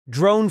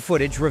Drone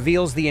footage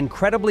reveals the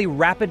incredibly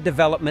rapid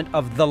development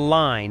of the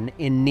line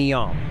in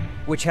Neom,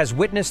 which has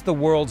witnessed the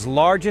world's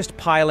largest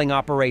piling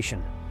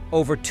operation.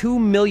 Over 2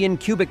 million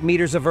cubic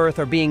meters of earth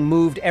are being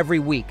moved every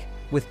week,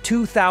 with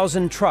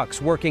 2,000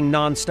 trucks working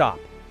non-stop.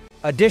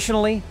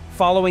 Additionally,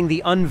 following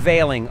the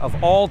unveiling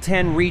of all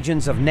 10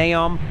 regions of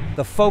Neom,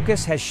 the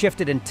focus has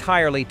shifted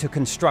entirely to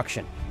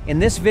construction. In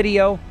this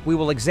video, we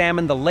will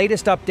examine the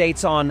latest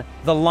updates on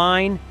the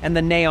line and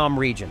the Neom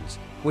regions,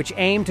 which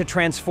aim to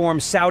transform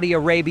Saudi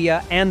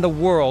Arabia and the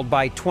world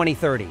by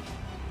 2030.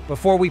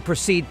 Before we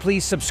proceed,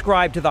 please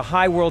subscribe to the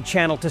High World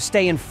channel to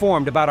stay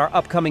informed about our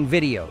upcoming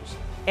videos.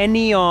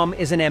 Neom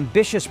is an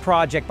ambitious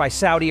project by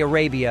Saudi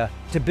Arabia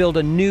to build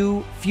a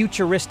new,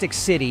 futuristic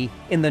city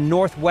in the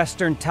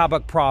northwestern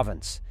Tabuk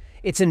Province.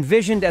 It's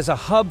envisioned as a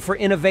hub for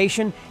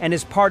innovation and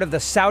is part of the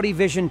Saudi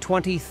Vision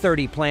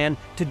 2030 plan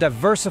to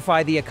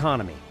diversify the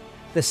economy.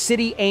 The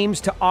city aims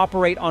to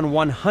operate on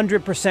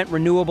 100%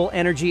 renewable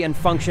energy and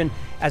function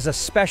as a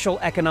special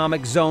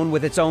economic zone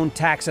with its own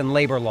tax and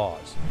labor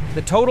laws.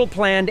 The total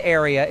planned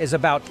area is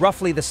about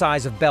roughly the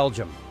size of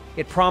Belgium.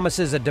 It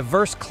promises a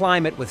diverse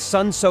climate with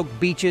sun-soaked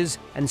beaches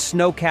and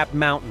snow-capped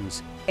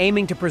mountains,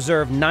 aiming to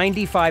preserve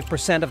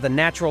 95% of the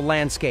natural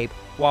landscape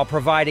while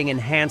providing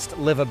enhanced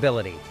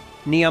livability.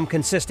 Neom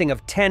consisting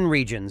of 10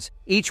 regions,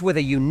 each with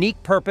a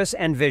unique purpose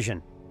and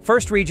vision.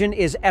 First region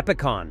is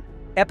Epicon.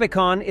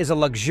 Epicon is a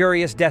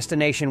luxurious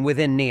destination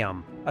within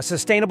Neom, a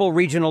sustainable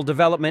regional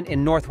development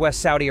in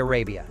northwest Saudi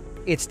Arabia.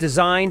 It's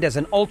designed as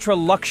an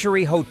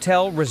ultra-luxury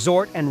hotel,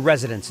 resort, and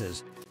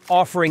residences,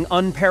 offering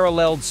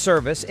unparalleled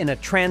service in a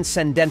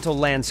transcendental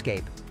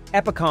landscape.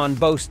 Epicon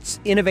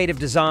boasts innovative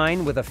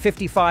design with a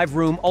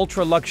 55-room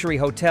ultra-luxury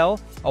hotel,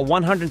 a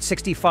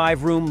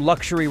 165-room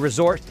luxury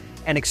resort,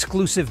 and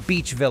exclusive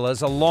beach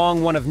villas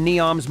along one of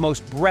Neom's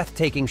most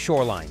breathtaking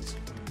shorelines.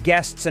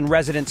 Guests and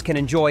residents can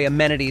enjoy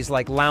amenities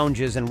like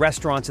lounges and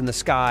restaurants in the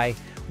sky,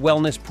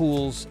 wellness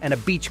pools, and a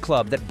beach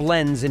club that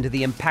blends into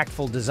the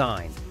impactful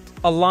design.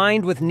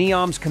 Aligned with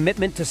Neom's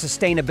commitment to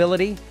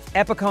sustainability,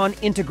 Epicon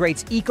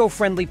integrates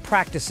eco-friendly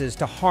practices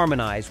to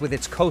harmonize with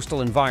its coastal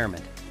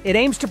environment. It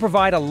aims to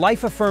provide a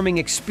life-affirming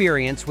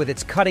experience with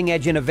its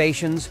cutting-edge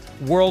innovations,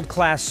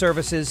 world-class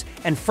services,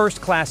 and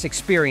first-class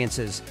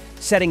experiences,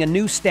 setting a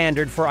new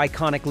standard for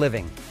iconic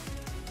living.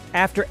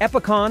 After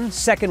Epicon,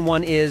 second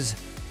one is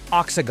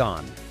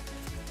Oxagon,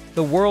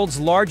 the world's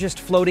largest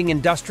floating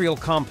industrial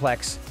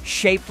complex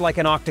shaped like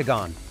an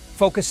octagon,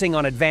 focusing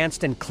on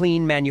advanced and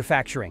clean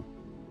manufacturing.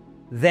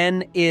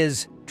 Then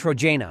is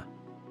Trojana,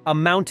 a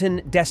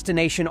mountain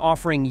destination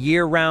offering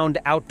year-round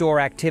outdoor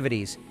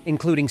activities,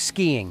 including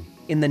skiing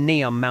in the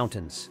Neom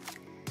Mountains.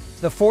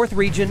 The fourth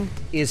region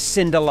is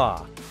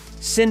Sindalah.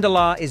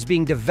 Sindalah is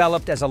being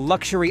developed as a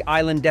luxury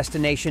island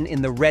destination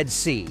in the Red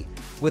Sea,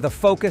 with a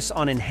focus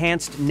on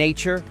enhanced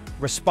nature,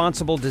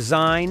 responsible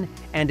design,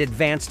 and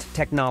advanced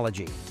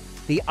technology.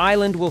 The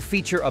island will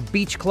feature a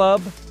beach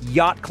club,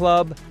 yacht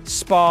club,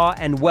 spa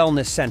and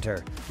wellness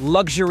center,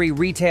 luxury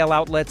retail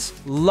outlets,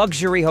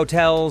 luxury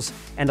hotels,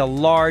 and a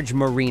large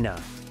marina.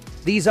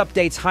 These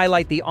updates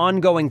highlight the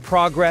ongoing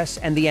progress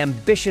and the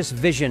ambitious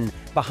vision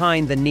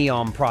behind the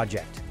Neom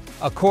project.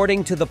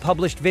 According to the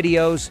published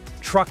videos,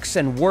 trucks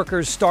and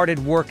workers started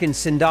work in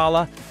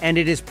Sindalah, and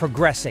it is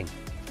progressing.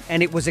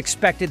 And it was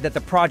expected that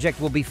the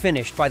project will be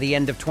finished by the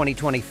end of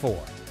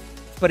 2024.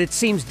 But it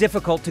seems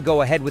difficult to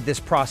go ahead with this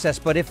process,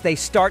 but if they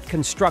start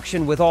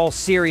construction with all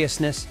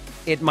seriousness,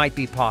 it might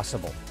be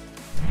possible.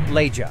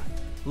 Leja.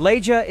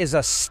 Leja is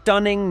a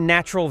stunning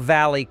natural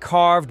valley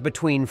carved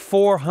between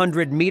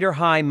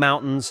 400-meter-high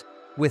mountains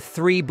with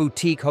 3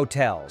 boutique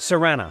hotels.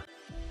 Sarana,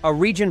 a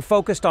region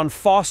focused on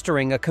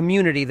fostering a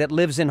community that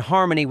lives in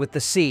harmony with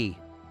the sea.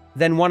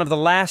 Then one of the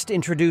last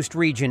introduced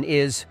region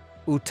is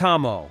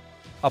Utamo,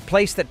 a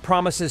place that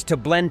promises to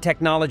blend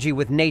technology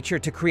with nature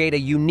to create a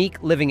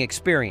unique living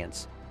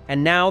experience.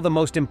 And now the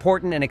most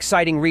important and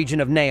exciting region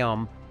of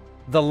Neom,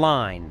 the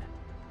Line.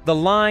 The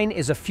Line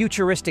is a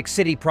futuristic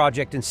city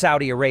project in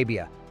Saudi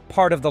Arabia,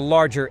 part of the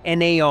larger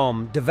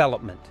Neom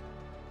development.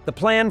 The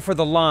plan for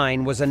the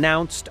Line was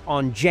announced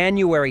on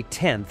January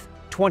 10,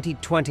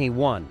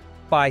 2021,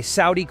 by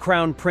Saudi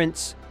Crown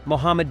Prince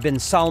Mohammed bin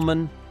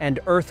Salman, and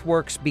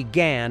earthworks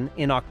began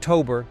in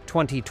October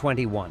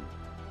 2021.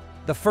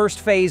 The first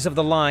phase of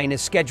the line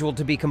is scheduled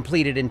to be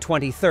completed in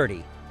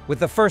 2030, with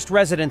the first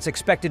residents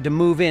expected to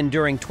move in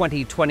during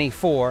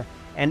 2024,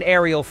 and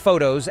aerial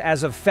photos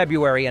as of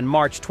February and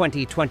March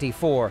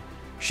 2024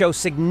 show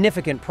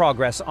significant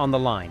progress on the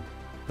line.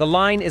 The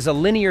line is a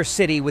linear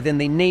city within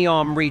the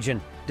Neom region,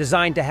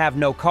 designed to have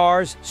no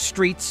cars,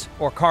 streets,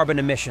 or carbon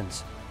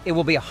emissions. It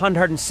will be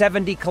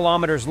 170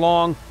 kilometers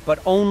long, but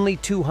only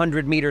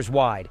 200 meters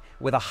wide,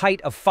 with a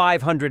height of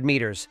 500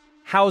 meters,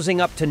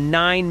 housing up to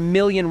 9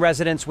 million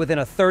residents within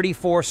a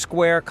 34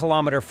 square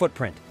kilometer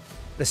footprint.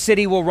 The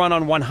city will run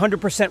on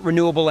 100%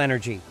 renewable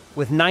energy,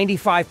 with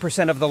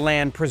 95% of the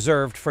land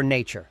preserved for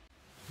nature.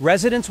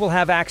 Residents will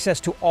have access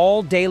to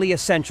all daily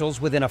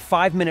essentials within a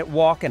 5-minute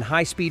walk and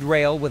high-speed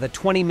rail with a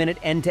 20-minute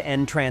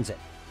end-to-end transit.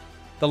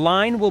 The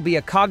line will be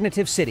a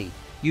cognitive city,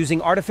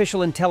 using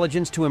artificial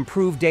intelligence to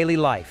improve daily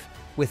life,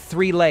 with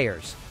 3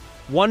 layers: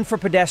 one for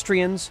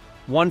pedestrians,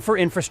 one for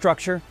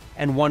infrastructure,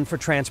 and one for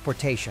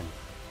transportation.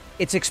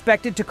 It's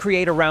expected to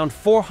create around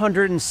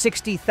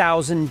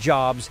 460,000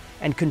 jobs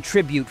and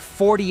contribute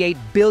 $48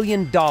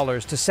 billion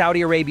to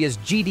Saudi Arabia's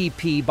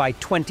GDP by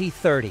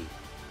 2030.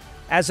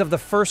 As of the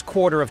first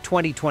quarter of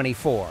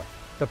 2024,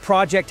 the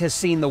project has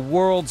seen the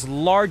world's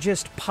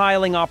largest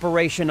piling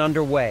operation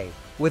underway,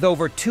 with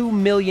over 2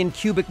 million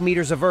cubic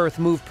meters of earth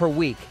moved per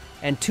week,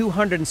 and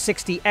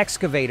 260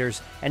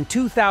 excavators and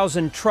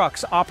 2,000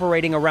 trucks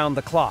operating around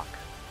the clock.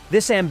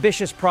 This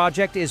ambitious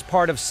project is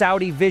part of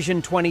Saudi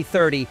Vision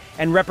 2030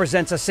 and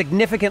represents a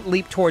significant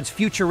leap towards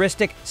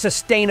futuristic,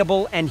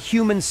 sustainable, and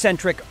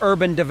human-centric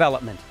urban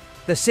development.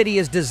 The city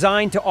is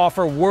designed to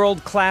offer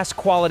world-class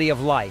quality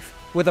of life,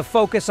 with a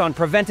focus on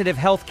preventative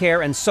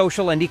healthcare and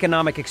social and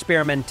economic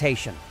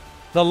experimentation.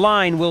 The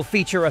line will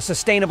feature a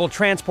sustainable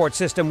transport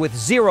system with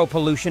 0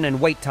 pollution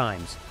and wait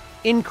times,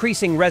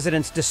 increasing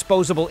residents'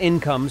 disposable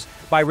incomes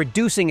by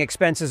reducing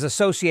expenses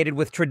associated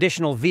with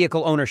traditional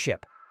vehicle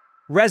ownership.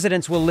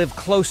 Residents will live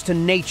close to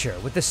nature,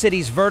 with the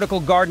city's vertical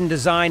garden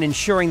design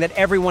ensuring that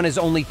everyone is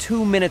only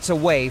 2 minutes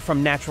away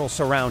from natural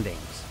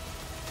surroundings.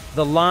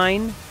 The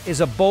line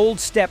is a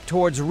bold step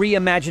towards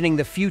reimagining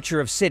the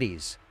future of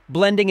cities,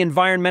 blending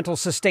environmental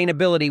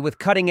sustainability with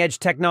cutting-edge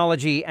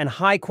technology and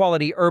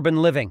high-quality urban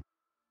living.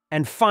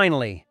 And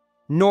finally,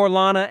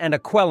 Norlana and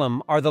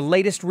Aquelum are the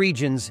latest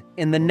regions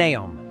in the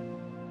Neom.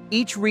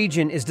 Each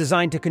region is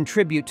designed to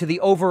contribute to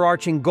the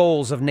overarching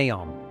goals of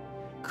Neom,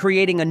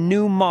 creating a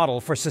new model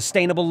for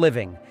sustainable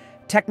living,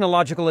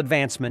 technological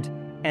advancement,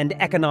 and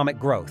economic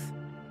growth.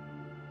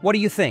 What do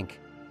you think?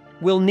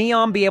 Will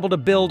Neom be able to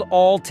build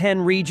all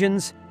 10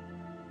 regions?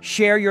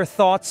 Share your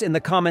thoughts in the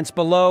comments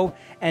below,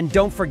 and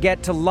don't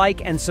forget to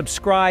like and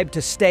subscribe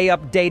to stay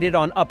updated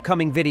on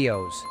upcoming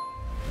videos.